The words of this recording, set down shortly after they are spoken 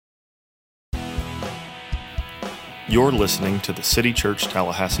You're listening to the City Church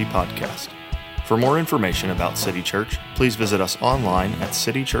Tallahassee podcast. For more information about City Church, please visit us online at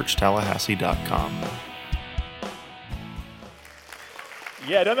citychurchtallahassee.com.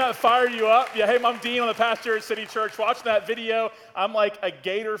 Yeah, doesn't that fire you up? Yeah, hey, I'm Dean. I'm the pastor at City Church. Watching that video, I'm like a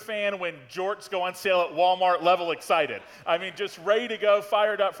Gator fan when jorts go on sale at Walmart level excited. I mean, just ready to go,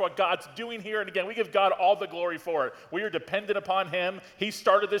 fired up for what God's doing here. And again, we give God all the glory for it. We are dependent upon Him. He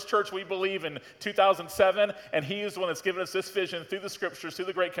started this church, we believe, in 2007, and He is the one that's given us this vision through the Scriptures, through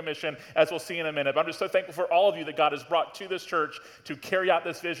the Great Commission, as we'll see in a minute. But I'm just so thankful for all of you that God has brought to this church to carry out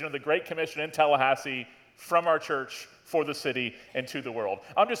this vision of the Great Commission in Tallahassee from our church for the city and to the world.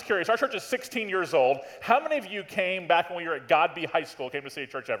 I'm just curious, our church is 16 years old. How many of you came back when we were at Godby High School, came to City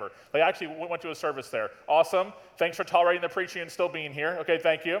Church ever? Like actually went to a service there. Awesome. Thanks for tolerating the preaching and still being here. Okay,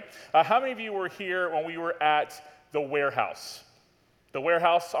 thank you. How many of you were here when we were at the warehouse? The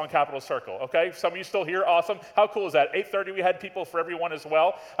warehouse on Capitol Circle, okay? Some of you still here, awesome. How cool is that? 8:30, we had people for everyone as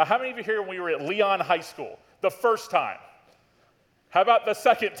well. How many of you here when we were at Leon High School? The first time. How about the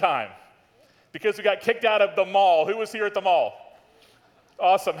second time? Because we got kicked out of the mall. Who was here at the mall?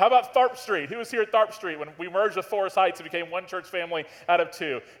 Awesome. How about Tharp Street? Who was here at Tharp Street when we merged with Forest Heights and became one church family out of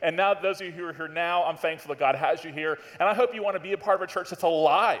two? And now those of you who are here now, I'm thankful that God has you here. And I hope you want to be a part of a church that's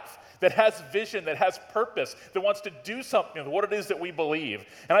alive, that has vision, that has purpose, that wants to do something with what it is that we believe.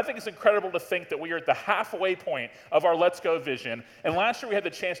 And I think it's incredible to think that we are at the halfway point of our Let's Go vision. And last year we had the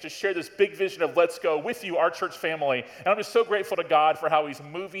chance to share this big vision of Let's Go with you, our church family. And I'm just so grateful to God for how He's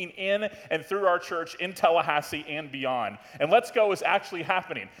moving in and through our church in Tallahassee and beyond. And Let's Go is actually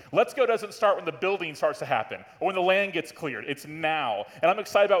happening. Let's Go doesn't start when the building starts to happen or when the land gets cleared. It's now. And I'm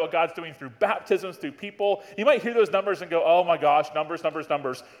excited about what God's doing through baptisms, through people. You might hear those numbers and go, oh my gosh,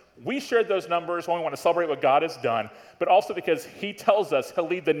 numbers. We shared those numbers when we want to celebrate what God has done, but also because He tells us He'll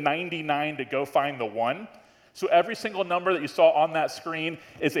leave the 99 to go find the one. So every single number that you saw on that screen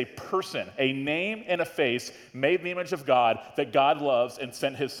is a person, a name and a face made in the image of God that God loves and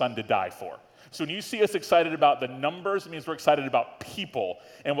sent His Son to die for. So when you see us excited about the numbers, it means we're excited about people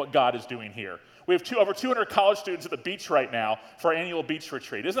and what God is doing here. We have over 200 college students at the beach right now for our annual beach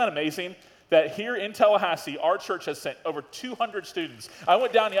retreat. Isn't that amazing? That here in Tallahassee, our church has sent over 200 students. I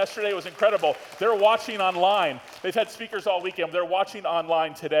went down yesterday, it was incredible. They're watching online. They've had speakers all weekend. They're watching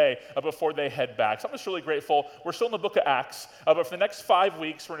online today before they head back. So I'm just really grateful. We're still in the book of Acts, but for the next 5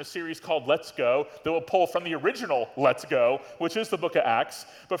 weeks, we're in a series called Let's Go that will pull from the original Let's Go, which is the book of Acts.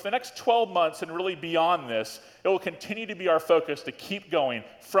 But for the next 12 months and really beyond this, it will continue to be our focus to keep going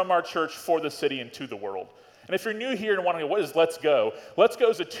from our church for the city and to the world. And if you're new here and wondering, what is Let's Go? Let's Go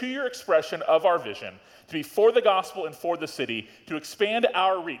is a 2-year expression of our vision to be for the gospel and for the city, to expand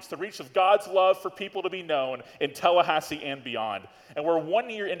our reach, the reach of God's love for people to be known in Tallahassee and beyond. And we're 1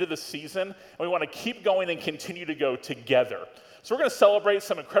 year into the season, and we want to keep going and continue to go together. So we're going to celebrate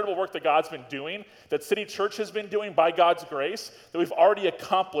some incredible work that God's been doing, that City Church has been doing by God's grace, that we've already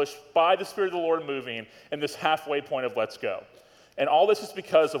accomplished by the Spirit of the Lord moving in this halfway point of Let's Go. And all this is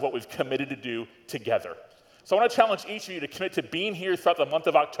because of what we've committed to do together. So I want to challenge each of you to commit to being here throughout the month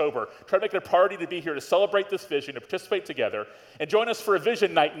of October. Try to make it a priority to be here to celebrate this vision, to participate together, and join us for a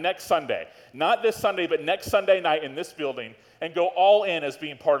vision night next Sunday. Not this Sunday, but next Sunday night in this building, and go all in as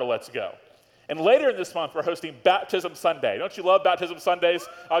being part of Let's Go. And later in this month, we're hosting Baptism Sunday. Don't you love Baptism Sundays?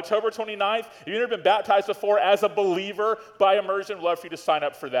 October 29th. If you've never been baptized before as a believer by immersion, we'd love for you to sign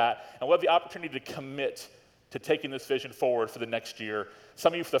up for that. And we'll have the opportunity to commit to taking this vision forward for the next year.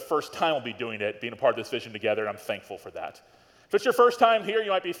 Some of you for the first time will be doing it, being a part of this vision together, and I'm thankful for that. If it's your first time here, you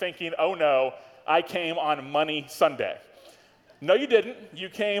might be thinking, oh no, I came on Money Sunday. No, you didn't. You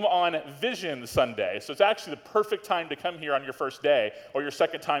came on Vision Sunday. So it's actually the perfect time to come here on your first day, or your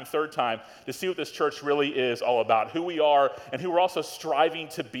second time, third time, to see what this church really is all about, who we are, and who we're also striving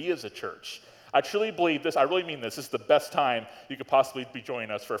to be as a church. I truly believe this, I really mean this is the best time you could possibly be joining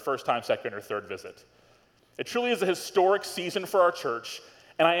us for a first time, second, or third visit. It truly is a historic season for our church,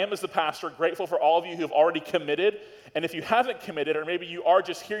 and I am, as the pastor, grateful for all of you who have already committed. And if you haven't committed, or maybe you are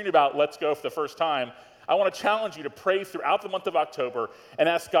just hearing about Let's Go for the first time, I want to challenge you to pray throughout the month of October and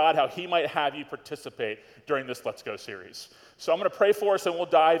ask God how He might have you participate during this Let's Go series. So I'm going to pray for us, and we'll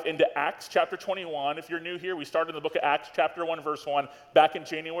dive into Acts chapter 21. If you're new here, we started in the book of Acts chapter 1, verse 1 back in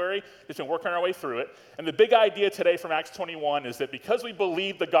January. Just been working our way through it. And the big idea today from Acts 21 is that because we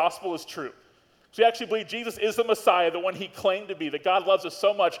believe the gospel is true, so we actually believe Jesus is the Messiah, the one He claimed to be, that God loves us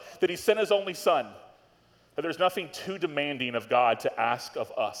so much that He sent His only Son, that there's nothing too demanding of God to ask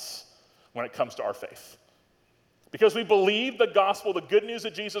of us when it comes to our faith. Because we believe the gospel, the good news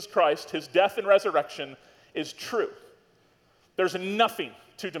of Jesus Christ, His death and resurrection is true. There's nothing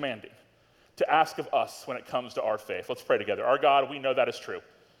too demanding to ask of us when it comes to our faith. Let's pray together. Our God, we know that is true,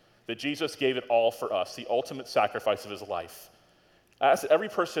 that Jesus gave it all for us, the ultimate sacrifice of his life. I ask every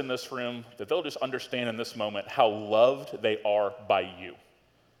person in this room that they'll just understand in this moment how loved they are by you.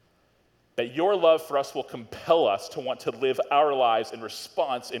 That your love for us will compel us to want to live our lives in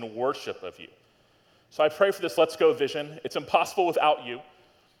response in worship of you. So I pray for this Let's Go vision. It's impossible without you.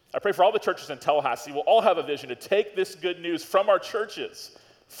 I pray for all the churches in Tallahassee. We'll all have a vision to take this good news from our churches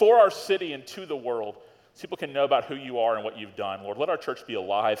for our city and to the world so people can know about who you are and what you've done. Lord, let our church be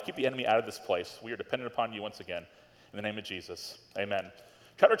alive. Keep the enemy out of this place. We are dependent upon you once again. In the name of Jesus, amen.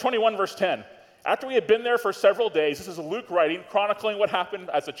 Chapter 21, verse 10. After we had been there for several days, this is Luke writing, chronicling what happened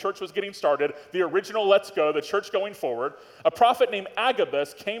as the church was getting started, the original Let's Go, the church going forward. A prophet named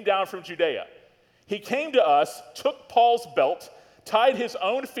Agabus came down from Judea. He came to us, took Paul's belt, tied his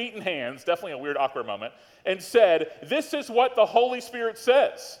own feet and hands, definitely a weird, awkward moment, and said, "This is what the Holy Spirit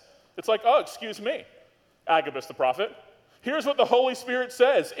says." It's like, oh, excuse me, Agabus the prophet. Here's what the Holy Spirit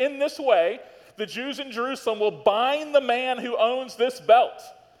says. In this way, the Jews in Jerusalem will bind the man who owns this belt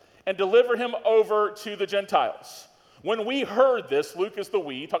and deliver him over to the Gentiles. When we heard this, Luke is the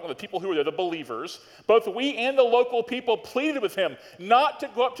we, talking to the people who were there, the believers, both we and the local people pleaded with him not to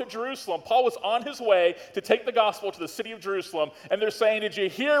go up to Jerusalem. Paul was on his way to take the gospel to the city of Jerusalem, and they're saying, did you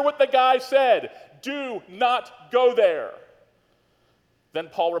hear what the guy said? Do not go there. Then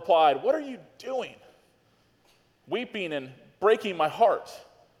Paul replied, what are you doing? Weeping and breaking my heart.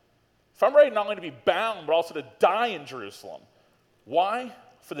 If I'm ready not only to be bound, but also to die in Jerusalem. Why?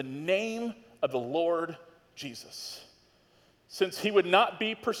 For the name of the Lord Jesus. Since he would not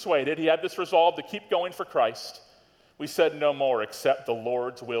be persuaded, he had this resolve to keep going for Christ. We said no more except the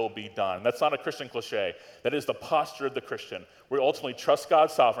Lord's will be done. That's not a Christian cliche. That is the posture of the Christian. We ultimately trust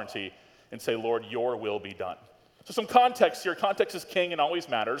God's sovereignty and say, Lord, your will be done. So some context here. Context is king and always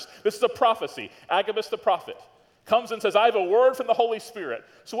matters. This is a prophecy. Agabus the prophet comes and says, I have a word from the Holy Spirit.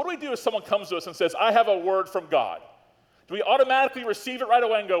 So what do we do if someone comes to us and says, I have a word from God? Do we automatically receive it right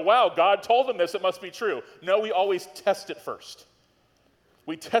away and go, wow, God told them this, it must be true? No, we always test it first.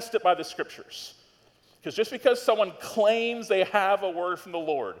 We test it by the scriptures. Because just because someone claims they have a word from the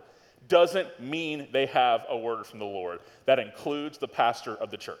Lord doesn't mean they have a word from the Lord. That includes the pastor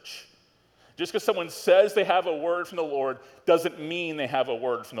of the church. Just because someone says they have a word from the Lord doesn't mean they have a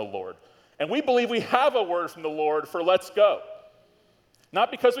word from the Lord. And we believe we have a word from the Lord for Let's Go. Not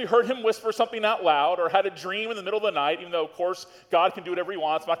because we heard him whisper something out loud or had a dream in the middle of the night, even though, of course, God can do whatever he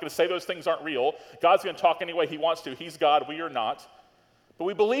wants. I'm not going to say those things aren't real. God's going to talk any way he wants to. He's God, we are not. But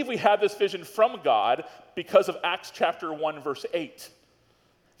we believe we have this vision from God because of Acts chapter 1, verse 8.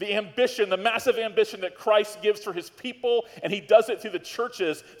 The ambition, the massive ambition that Christ gives for his people, and he does it through the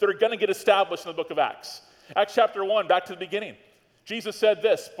churches that are going to get established in the book of Acts. Acts chapter 1, back to the beginning. Jesus said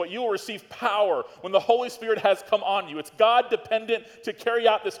this, but you will receive power when the Holy Spirit has come on you. It's God dependent to carry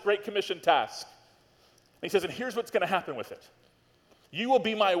out this great commission task. And he says, and here's what's going to happen with it. You will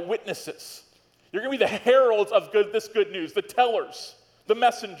be my witnesses. You're going to be the heralds of this good news, the tellers, the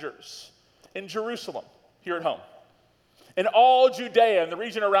messengers in Jerusalem, here at home, in all Judea and the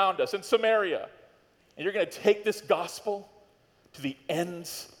region around us, in Samaria. And you're going to take this gospel to the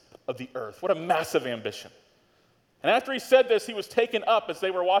ends of the earth. What a massive ambition. And after he said this, he was taken up as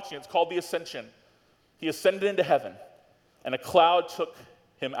they were watching. It's called the ascension. He ascended into heaven, and a cloud took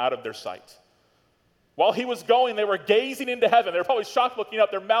him out of their sight. While he was going, they were gazing into heaven. They were probably shocked looking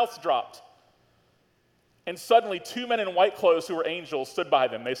up. Their mouths dropped. And suddenly, two men in white clothes who were angels stood by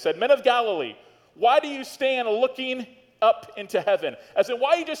them. They said, Men of Galilee, why do you stand looking up into heaven? As in, why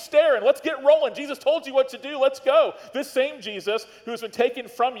are you just staring? Let's get rolling. Jesus told you what to do. Let's go. This same Jesus who has been taken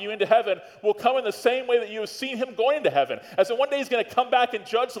from you into heaven will come in the same way that you have seen him going into heaven. As in, one day he's going to come back and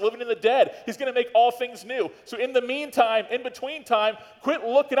judge the living and the dead. He's going to make all things new. So in the meantime, in between time, quit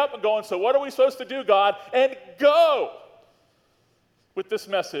looking up and going, so what are we supposed to do, God? And go with this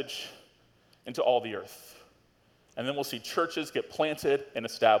message into all the earth. And then we'll see churches get planted and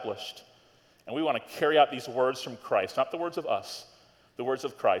established. And we want to carry out these words from Christ, not the words of us, the words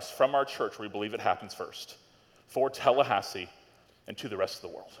of Christ from our church where we believe it happens first, for Tallahassee and to the rest of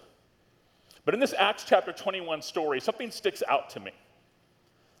the world. But in this Acts chapter 21 story, something sticks out to me.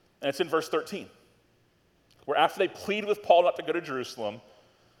 And it's in verse 13, where after they plead with Paul not to go to Jerusalem,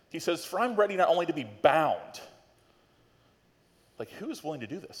 he says, for I'm ready not only to be bound. Like, who is willing to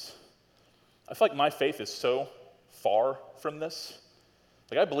do this? I feel like my faith is so far from this.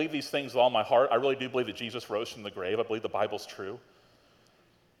 Like, I believe these things with all my heart. I really do believe that Jesus rose from the grave. I believe the Bible's true.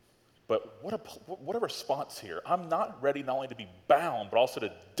 But what a response here. I'm not ready not only to be bound, but also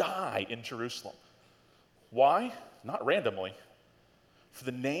to die in Jerusalem. Why? Not randomly. for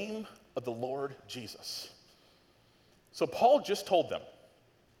the name of the Lord Jesus. So Paul just told them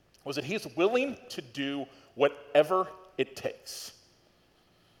was that he is willing to do whatever it takes.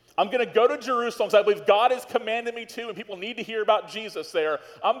 I'm going to go to Jerusalem because I believe God has commanded me to, and people need to hear about Jesus there.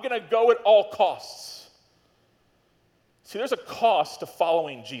 I'm going to go at all costs. See, there's a cost to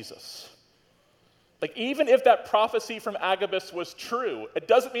following Jesus. Like, even if that prophecy from Agabus was true, it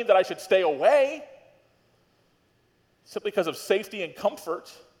doesn't mean that I should stay away simply because of safety and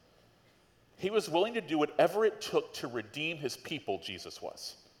comfort. He was willing to do whatever it took to redeem his people, Jesus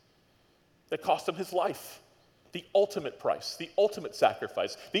was. It cost him his life. The ultimate price, the ultimate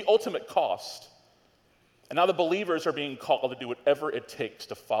sacrifice, the ultimate cost. And now the believers are being called to do whatever it takes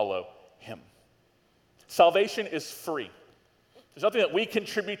to follow him. Salvation is free. There's nothing that we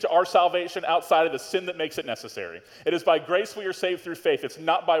contribute to our salvation outside of the sin that makes it necessary. It is by grace we are saved through faith. It's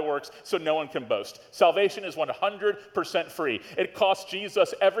not by works, so no one can boast. Salvation is 100% free. It costs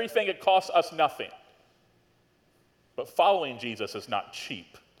Jesus everything. It costs us nothing. But following Jesus is not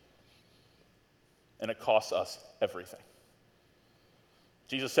cheap. And it costs us everything.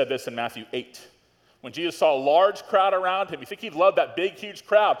 Jesus said this in Matthew 8. When Jesus saw a large crowd around him, you think he'd love that big, huge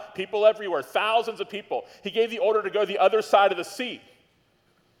crowd, people everywhere, thousands of people. He gave the order to go the other side of the sea.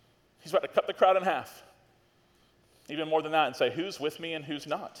 He's about to cut the crowd in half. Even more than that, and say, who's with me and who's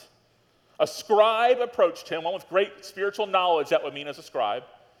not? A scribe approached him, one with great spiritual knowledge, that would mean as a scribe,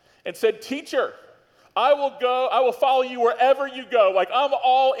 and said, "Teacher, I will follow you wherever you go. Like, I'm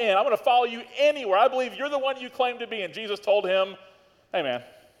all in. I'm going to follow you anywhere. I believe you're the one you claim to be." And Jesus told him, "Hey, man,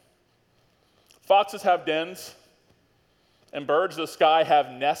 foxes have dens, and birds of the sky have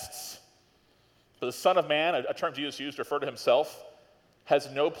nests. But the Son of Man," a term Jesus used to refer to himself,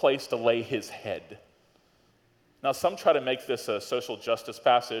 "has no place to lay his head." Now, some try to make this a social justice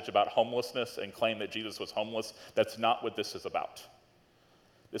passage about homelessness and claim that Jesus was homeless. That's not what this is about.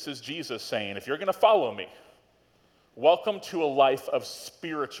 This is Jesus saying, if you're going to follow me, welcome to a life of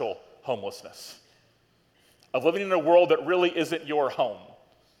spiritual homelessness, of living in a world that really isn't your home.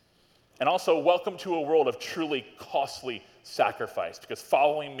 And also, welcome to a world of truly costly sacrifice, because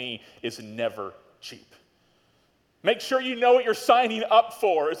following me is never cheap. Make sure you know what you're signing up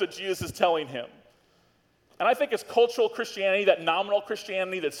for, is what Jesus is telling him. And I think it's cultural Christianity, that nominal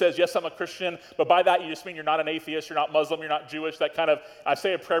Christianity that says, yes, I'm a Christian, but by that you just mean you're not an atheist, you're not Muslim, you're not Jewish, that kind of, I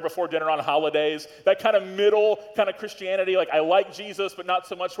say a prayer before dinner on holidays, that kind of middle kind of Christianity, like I like Jesus, but not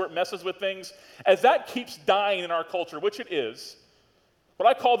so much where it messes with things. As that keeps dying in our culture, which it is, what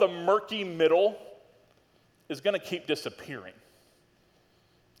I call the murky middle is going to keep disappearing.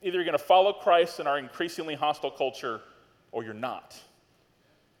 Either you're going to follow Christ in our increasingly hostile culture, or you're not.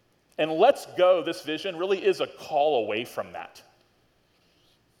 And Let's Go, this vision, really is a call away from that.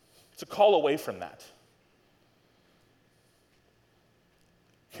 It's a call away from that.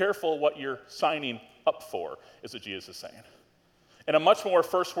 Careful what you're signing up for, is what Jesus is saying. In a much more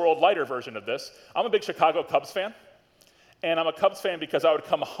first world, lighter version of this, I'm a big Chicago Cubs fan. And I'm a Cubs fan because I would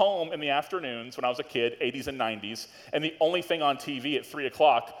come home in the afternoons when I was a kid, 80s and 90s, and the only thing on TV at 3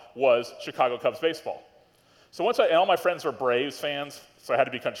 o'clock was Chicago Cubs baseball. So and all my friends were Braves fans, so I had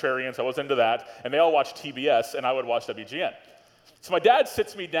to be contrarian, so I was into that, and they all watched TBS, and I would watch WGN. So my dad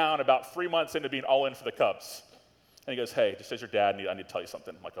sits me down about 3 months into being all in for the Cubs, and he goes, "Hey, just as your dad, I need to tell you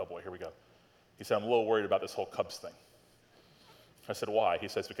something." I'm like, "Oh boy, here we go." He said, "I'm a little worried about this whole Cubs thing." I said, "Why?" He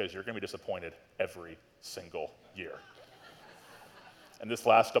says, "Because you're going to be disappointed every single year." And this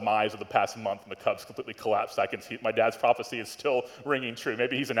last demise of the past month, and the Cubs completely collapsed. I can see my dad's prophecy is still ringing true.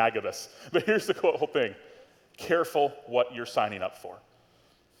 Maybe he's an Agabus. But here's the whole thing. Careful what you're signing up for.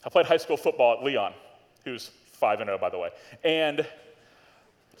 I played high school football at Leon, who's 5-0, by the way. And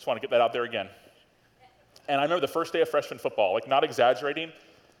I just want to get that out there again. And I remember the first day of freshman football, like not exaggerating,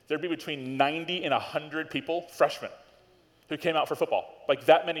 there'd be between 90 and 100 people, freshmen, who came out for football. Like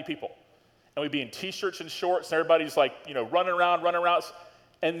that many people. And we'd be in t-shirts and shorts, and everybody's like, running around.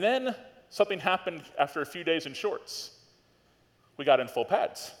 And then something happened after a few days in shorts. We got in full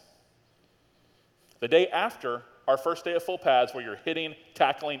pads. The day after our first day of full pads, where you're hitting,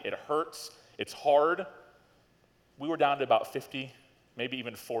 tackling, it hurts, it's hard, we were down to about 50, maybe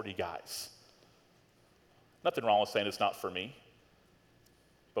even 40 guys. Nothing wrong with saying it's not for me.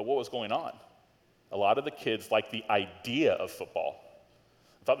 But what was going on? A lot of the kids liked the idea of football.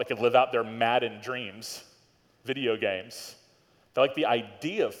 Thought they could live out their Madden dreams, video games. They liked the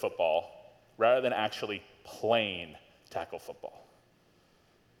idea of football rather than actually playing tackle football.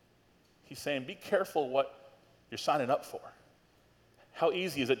 He's saying, be careful what you're signing up for. How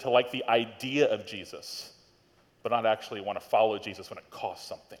easy is it to like the idea of Jesus, but not actually want to follow Jesus when it costs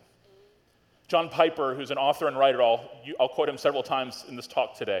something? John Piper, who's an author and writer, I'll quote him several times in this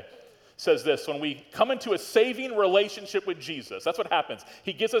talk today, says this: when we come into a saving relationship with Jesus, that's what happens.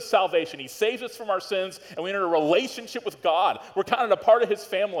 He gives us salvation. He saves us from our sins, and we enter a relationship with God. We're kind of a part of his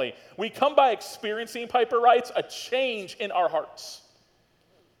family. We come by experiencing, Piper writes, a change in our hearts.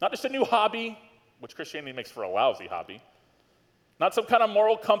 Not just a new hobby, which Christianity makes for a lousy hobby. Not some kind of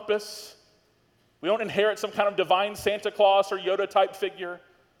moral compass. We don't inherit some kind of divine Santa Claus or Yoda-type figure.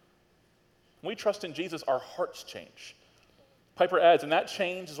 When we trust in Jesus, our hearts change. Piper adds, and that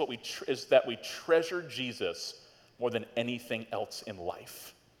change is that we treasure Jesus more than anything else in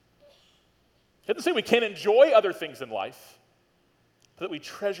life. He doesn't say we can't enjoy other things in life, but that we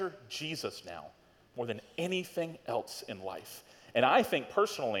treasure Jesus now more than anything else in life. And I think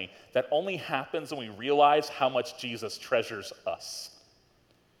personally that only happens when we realize how much Jesus treasures us.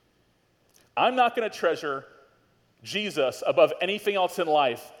 I'm not going to treasure Jesus above anything else in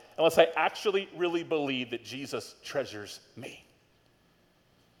life unless I actually really believe that Jesus treasures me.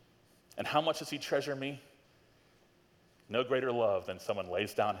 And how much does he treasure me? No greater love than someone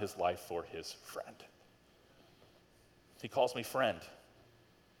lays down his life for his friend. He calls me friend,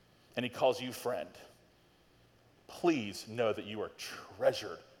 and he calls you friend. Please know that you are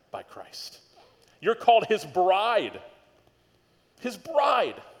treasured by Christ. You're called his bride. His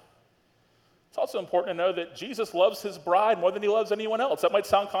bride. It's also important to know that Jesus loves his bride more than he loves anyone else. That might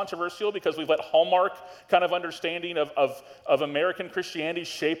sound controversial because we've let Hallmark kind of understanding of American Christianity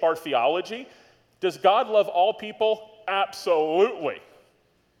shape our theology. Does God love all people? Absolutely.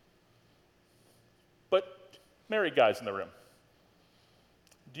 But married guys in the room,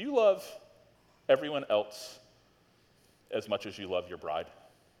 do you love everyone else as much as you love your bride?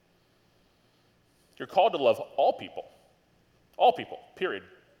 You're called to love all people, period,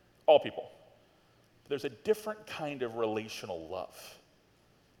 all people. There's a different kind of relational love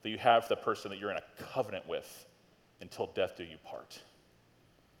that you have for the person that you're in a covenant with until death do you part.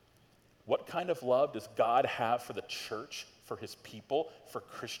 What kind of love does God have for the church, for his people, for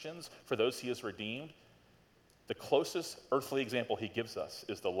Christians, for those he has redeemed? The closest earthly example he gives us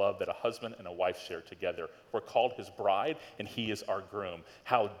is the love that a husband and a wife share together. We're called his bride, and he is our groom.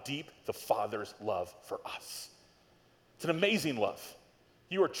 How deep the Father's love for us. It's an amazing love.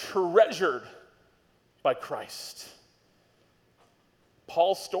 You are treasured by Christ.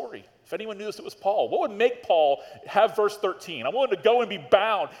 Paul's story. If anyone knew this, it was Paul. What would make Paul have verse 13? I'm willing to go and be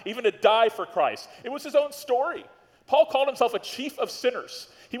bound, even to die for Christ. It was his own story. Paul called himself a chief of sinners.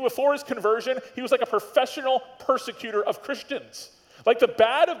 Before his conversion, he was like a professional persecutor of Christians, like the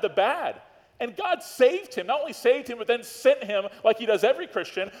bad of the bad. And God saved him, not only saved him, but then sent him, like he does every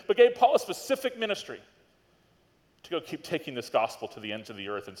Christian, but gave Paul a specific ministry to go keep taking this gospel to the ends of the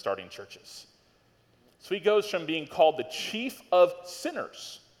earth and starting churches. So he goes from being called the chief of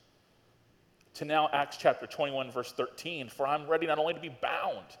sinners to now Acts chapter 21, verse 13, for I'm ready not only to be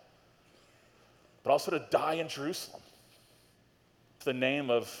bound, but also to die in Jerusalem for the name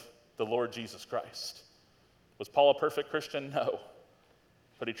of the Lord Jesus Christ. Was Paul a perfect Christian? No.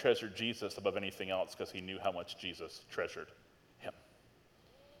 But he treasured Jesus above anything else because he knew how much Jesus treasured him.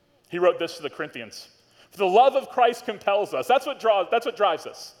 He wrote this to the Corinthians: for the love of Christ compels us. That's what drives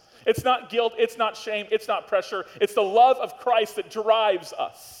us. It's not guilt, it's not shame, it's not pressure. It's the love of Christ that drives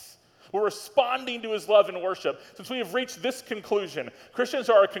us. We're responding to his love in worship. Since we have reached this conclusion, Christians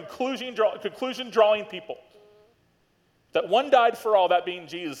are a conclusion-drawing people. That one died for all, that being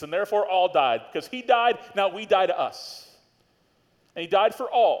Jesus, and therefore all died. Because he died, now we die to us. And he died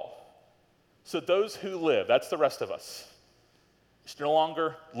for all. So those who live, that's the rest of us, should no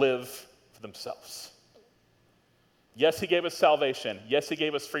longer live for themselves. Yes, he gave us salvation. Yes, he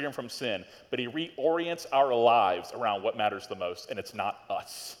gave us freedom from sin. But he reorients our lives around what matters the most, and it's not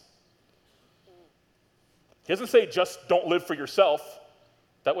us. He doesn't say just don't live for yourself.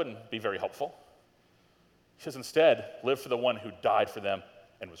 That wouldn't be very helpful. He says instead, live for the one who died for them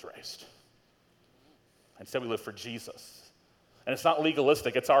and was raised. Instead, we live for Jesus. And it's not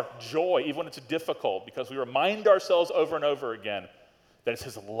legalistic. It's our joy, even when it's difficult, because we remind ourselves over and over again that it's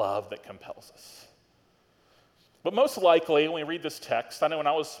his love that compels us. But most likely, when we read this text, I know when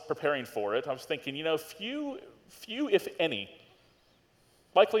I was preparing for it, I was thinking, few, if any,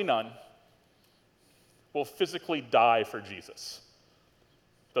 likely none, will physically die for Jesus.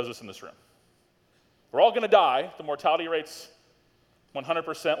 Those of us in this room. We're all going to die. The mortality rate's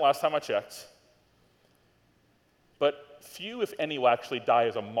 100% last time I checked. But few, if any, will actually die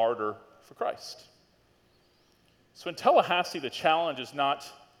as a martyr for Christ. So in Tallahassee, the challenge is not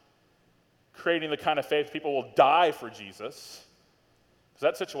creating the kind of faith people will die for Jesus, because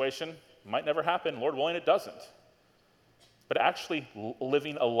that situation might never happen. Lord willing, it doesn't. But actually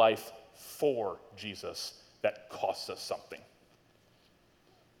living a life for Jesus that costs us something.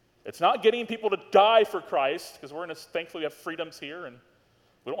 It's not getting people to die for Christ, because thankfully we have freedoms here, and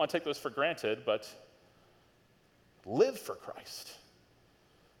we don't want to take those for granted, but live for Christ.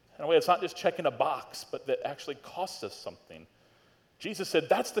 In a way, it's not just checking a box, but that actually costs us something. Jesus said,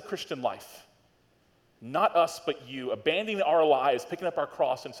 that's the Christian life. Not us, but you, abandoning our lives, picking up our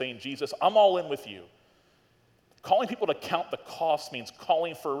cross and saying, Jesus, I'm all in with you. Calling people to count the cost means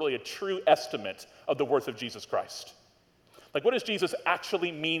calling for really a true estimate of the worth of Jesus Christ. Like, what does Jesus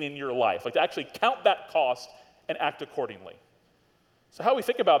actually mean in your life? Like, to actually count that cost and act accordingly. So how we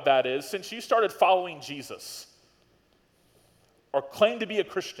think about that is, since you started following Jesus, or claim to be a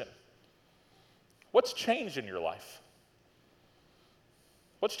Christian, what's changed in your life?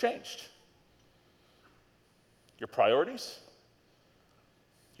 What's changed? Your priorities?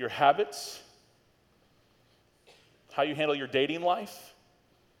 Your habits? How you handle your dating life?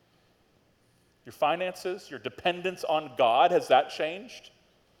 Your finances? Your dependence on God, has that changed?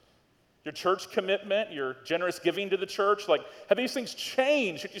 Your church commitment? Your generous giving to the church? Like, have these things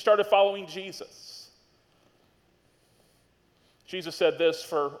changed since you started following Jesus? Jesus said this,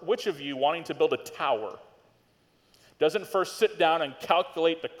 for which of you wanting to build a tower doesn't first sit down and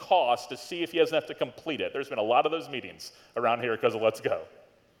calculate the cost to see if he has enough to complete it? There's been a lot of those meetings around here because of Let's Go.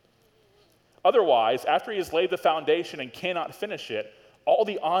 Otherwise, after he has laid the foundation and cannot finish it, all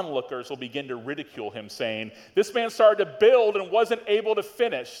the onlookers will begin to ridicule him, saying, this man started to build and wasn't able to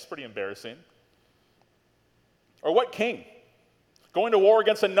finish. It's pretty embarrassing. Or what king, going to war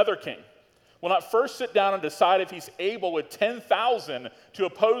against another king, will not first sit down and decide if he's able with 10,000 to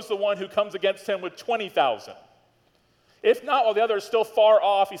oppose the one who comes against him with 20,000? If not, while the other is still far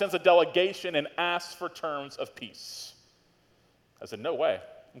off, he sends a delegation and asks for terms of peace. I said, no way.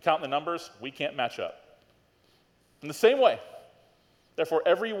 I'm counting the numbers, we can't match up. In the same way, therefore,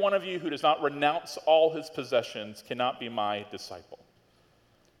 every one of you who does not renounce all his possessions cannot be my disciple.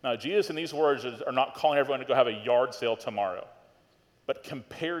 Now, Jesus in these words are not calling everyone to go have a yard sale tomorrow, but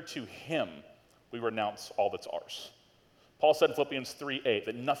compared to him, we renounce all that's ours. Paul said in Philippians 3:8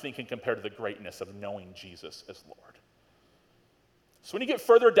 that nothing can compare to the greatness of knowing Jesus as Lord. So when you get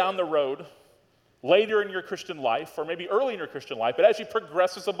further down the road, later in your Christian life, or maybe early in your Christian life, but as you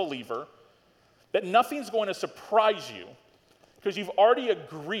progress as a believer, that nothing's going to surprise you because you've already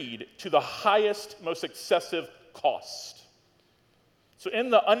agreed to the highest, most excessive cost. So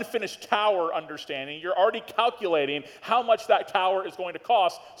in the unfinished tower understanding, you're already calculating how much that tower is going to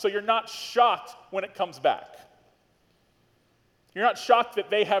cost, so you're not shocked when it comes back. You're not shocked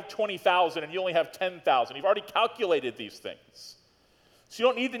that they have 20,000 and you only have 10,000. You've already calculated these things. So you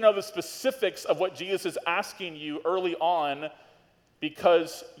don't need to know the specifics of what Jesus is asking you early on,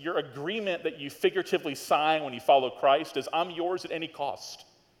 because your agreement that you figuratively sign when you follow Christ is, I'm yours at any cost.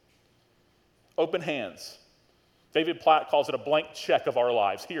 Open hands. David Platt calls it a blank check of our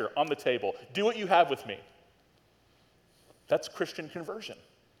lives. Here, on the table. Do what you have with me. That's Christian conversion.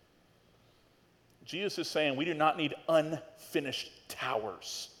 Jesus is saying we do not need unfinished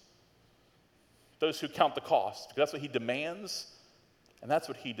towers. Those who count the cost, because that's what he demands, and that's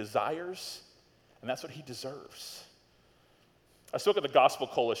what he desires, and that's what he deserves. I spoke at the Gospel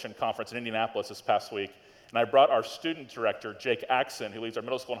Coalition Conference in Indianapolis this past week, and I brought our student director, Jake Axon, who leads our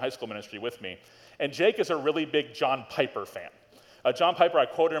middle school and high school ministry, with me. And Jake is a really big John Piper fan. John Piper, I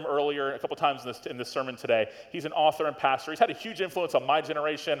quoted him earlier a couple times in this sermon today. He's an author and pastor. He's had a huge influence on my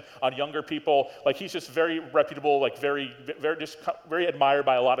generation, on younger people. Like, he's just very reputable, like very admired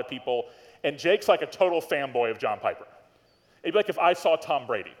by a lot of people. And Jake's like a total fanboy of John Piper. It'd be like if I saw Tom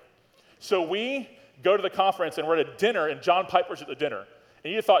Brady. So we go to the conference and we're at a dinner, and John Piper's at the dinner.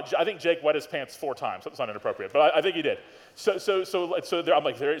 And you thought, I think Jake wet his pants 4 times. That's not inappropriate, but I think he did. So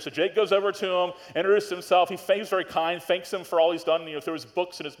Jake goes over to him, introduces himself. He's very kind, thanks him for all he's done, through his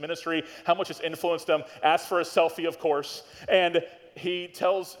books and his ministry, how much it's influenced him, asks for a selfie, of course. And he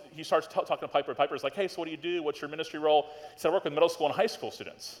starts talking to Piper. Piper's like, hey, so what do you do? What's your ministry role? He said, I work with middle school and high school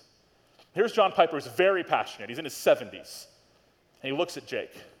students. Here's John Piper, who's very passionate. He's in his 70s. And he looks at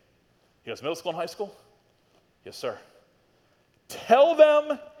Jake. He goes, middle school and high school? Yes, sir. Tell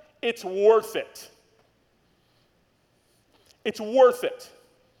them it's worth it. It's worth it.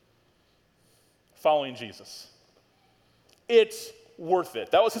 Following Jesus. It's worth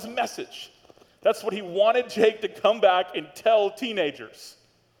it. That was his message. That's what he wanted Jake to come back and tell teenagers.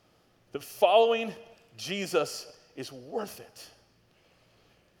 That following Jesus is worth it.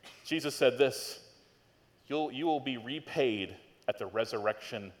 Jesus said this, you will be repaid at the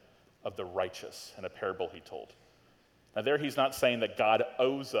resurrection of the righteous, in a parable he told. Now there he's not saying that God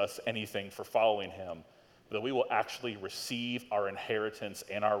owes us anything for following him, that we will actually receive our inheritance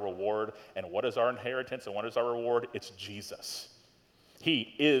and our reward. And what is our inheritance and what is our reward? It's Jesus.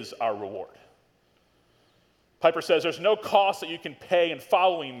 He is our reward. Piper says, there's no cost that you can pay in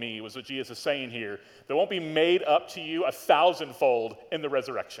following me, was what Jesus is saying here, that won't be made up to you 1,000-fold in the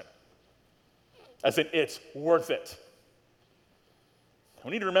resurrection. As in, it's worth it.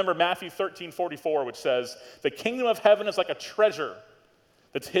 We need to remember Matthew 13:44, which says, the kingdom of heaven is like a treasure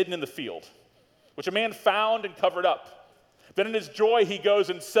that's hidden in the field, which a man found and covered up. Then in his joy, he goes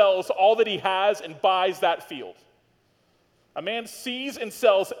and sells all that he has and buys that field. A man sees and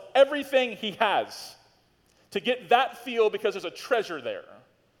sells everything he has to get that field because there's a treasure there.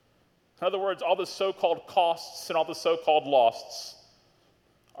 In other words, all the so-called costs and all the so-called losts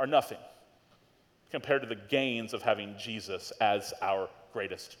are nothing compared to the gains of having Jesus as our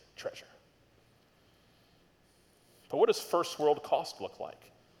greatest treasure. But what does first world cost look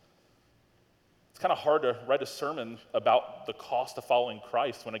like? It's kind of hard to write a sermon about the cost of following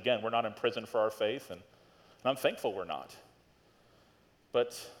Christ when, again, we're not in prison for our faith, and I'm thankful we're not.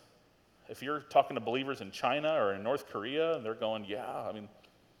 But if you're talking to believers in China or in North Korea, and they're going,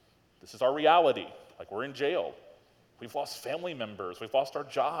 this is our reality. Like, we're in jail. We've lost family members. We've lost our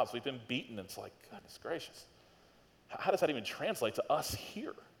jobs. We've been beaten. It's like, goodness gracious. How does that even translate to us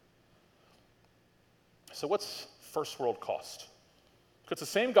here? So what's first world cost? It's the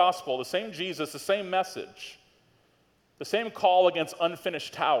same gospel, the same Jesus, the same message, the same call against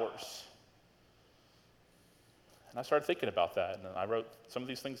unfinished towers. And I started thinking about that, and I wrote some of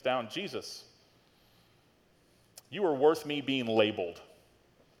these things down. Jesus, you are worth me being labeled.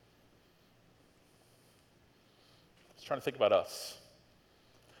 I was trying to think about us.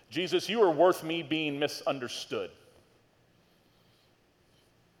 Jesus, you are worth me being misunderstood.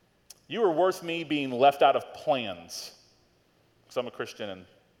 You are worth me being left out of plans. Because I'm a Christian, and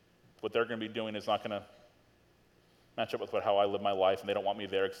what they're going to be doing is not going to match up with how I live my life, and they don't want me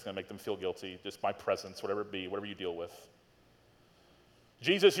there because it's going to make them feel guilty. Just my presence, whatever it be, whatever you deal with.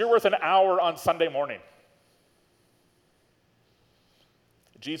 Jesus, you're worth an hour on Sunday morning.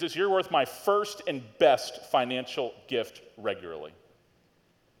 Jesus, you're worth my first and best financial gift regularly.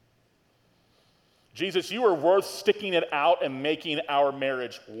 Jesus, you are worth sticking it out and making our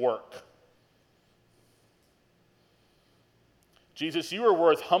marriage work. Jesus, you are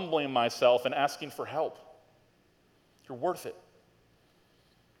worth humbling myself and asking for help. You're worth it.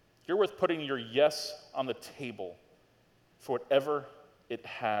 You're worth putting your yes on the table for whatever it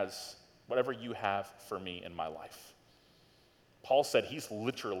has, whatever you have for me in my life. Paul said he's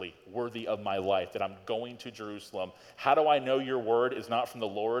literally worthy of my life, that I'm going to Jerusalem. How do I know your word is not from the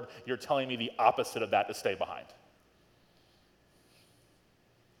Lord? You're telling me the opposite of that, to stay behind.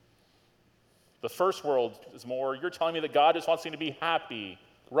 The first world is more, you're telling me that God just wants me to be happy,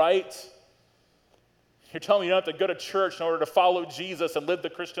 right? You're telling me you don't have to go to church in order to follow Jesus and live the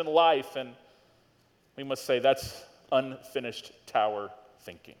Christian life. And we must say that's unfinished tower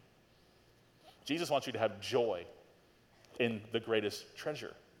thinking. Jesus wants you to have joy in the greatest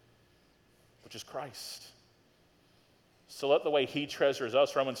treasure, which is Christ. So let the way he treasures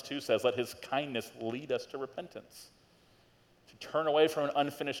us, Romans 2 says, let his kindness lead us to repentance. To turn away from an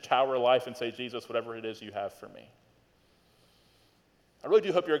unfinished tower life and say, Jesus, whatever it is you have for me. I really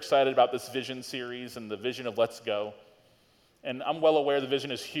do hope you're excited about this vision series and the vision of Let's Go. And I'm well aware the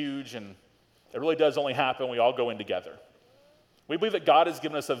vision is huge, and it really does only happen when we all go in together. We believe that God has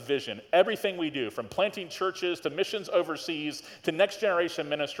given us a vision. Everything we do, from planting churches to missions overseas to next generation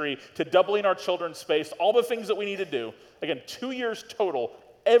ministry to doubling our children's space, all the things that we need to do. Again, 2 years total,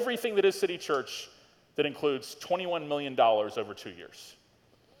 everything that is City Church, that includes $21 million over 2 years.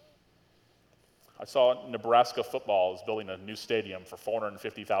 I saw Nebraska football is building a new stadium for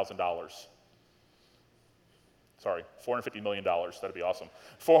 $450,000. Sorry, $450 million. That'd be awesome.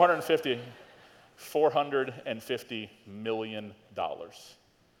 $450 million.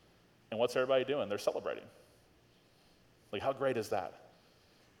 And what's everybody doing? They're celebrating. Like, how great is that?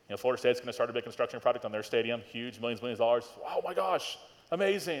 You know, Florida State's going to start a big construction project on their stadium, huge, millions of dollars. Oh my gosh,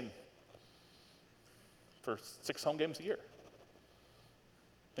 amazing. For 6 home games a year.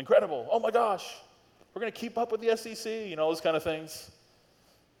 Incredible. Oh my gosh, we're going to keep up with the SEC, you know, those kind of things.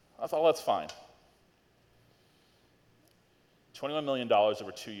 I thought, well, that's fine. $21 million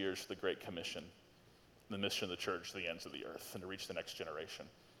over 2 years for the Great Commission, the mission of the church to the ends of the earth and to reach the next generation.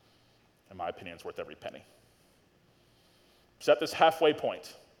 In my opinion, it's worth every penny. So at this halfway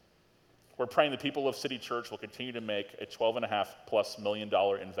point, we're praying the people of City Church will continue to make a $12.5+ million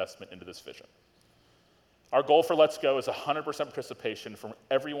investment into this vision. Our goal for Let's Go is 100% participation from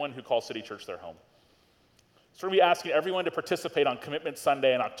everyone who calls City Church their home. So we're going to be asking everyone to participate on Commitment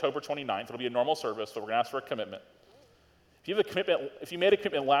Sunday on October 29th. It'll be a normal service, so we're going to ask for a commitment. If you made a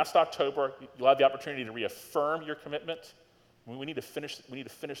commitment last October, you'll have the opportunity to reaffirm your commitment. We need to finish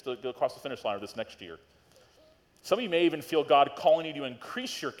go across the finish line of this next year. Some of you may even feel God calling you to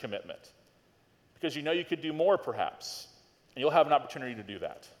increase your commitment because you know you could do more perhaps, and you'll have an opportunity to do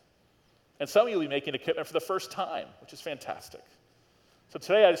that. And some of you will be making a commitment for the first time, which is fantastic. So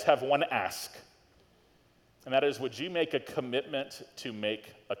today I just have one ask, and that is, would you make a commitment to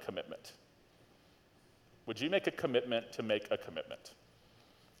make a commitment? Would you make a commitment to make a commitment?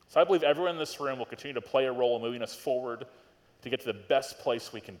 So I believe everyone in this room will continue to play a role in moving us forward to get to the best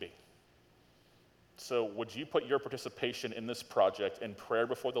place we can be. So would you put your participation in this project in prayer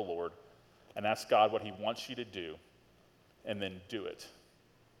before the Lord and ask God what he wants you to do, and then do it?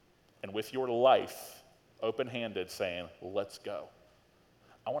 And with your life open-handed saying, let's go.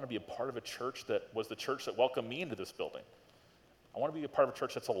 I want to be a part of a church that was the church that welcomed me into this building. I want to be a part of a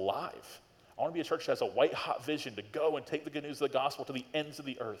church that's alive. I want to be a church that has a white-hot vision to go and take the good news of the gospel to the ends of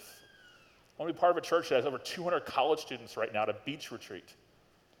the earth. I want to be part of a church that has over 200 college students right now at a beach retreat.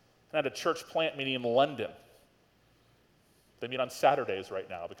 And at a church plant meeting in London. They meet on Saturdays right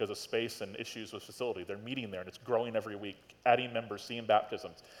now because of space and issues with facility. They're meeting there, and it's growing every week, adding members, seeing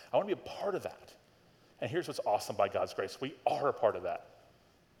baptisms. I want to be a part of that. And here's what's awesome by God's grace. We are a part of that.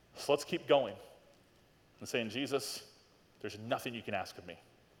 So let's keep going and saying, Jesus, there's nothing you can ask of me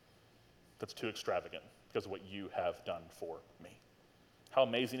that's too extravagant because of what you have done for me. How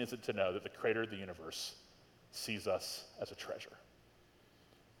amazing is it to know that the creator of the universe sees us as a treasure?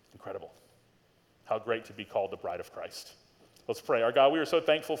 Incredible. How great to be called the bride of Christ. Let's pray. Our God, we are so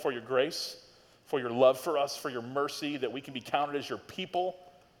thankful for your grace, for your love for us, for your mercy, that we can be counted as your people,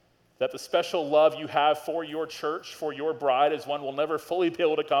 that the special love you have for your church, for your bride, is one we'll never fully be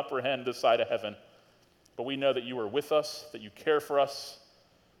able to comprehend this side of heaven. But we know that you are with us, that you care for us,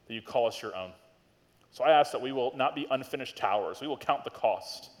 that you call us your own. So I ask that we will not be unfinished towers. We will count the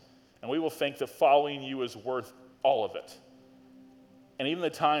cost, and we will think that following you is worth all of it. And even the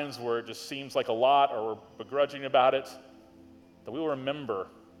times where it just seems like a lot or we're begrudging about it, that we will remember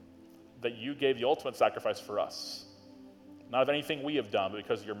that you gave the ultimate sacrifice for us. Not of anything we have done, but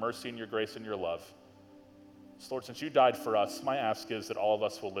because of your mercy and your grace and your love. So Lord, since you died for us, my ask is that all of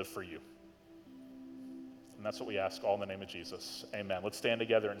us will live for you. And that's what we ask, all in the name of Jesus. Amen. Let's stand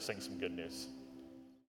together and sing some good news.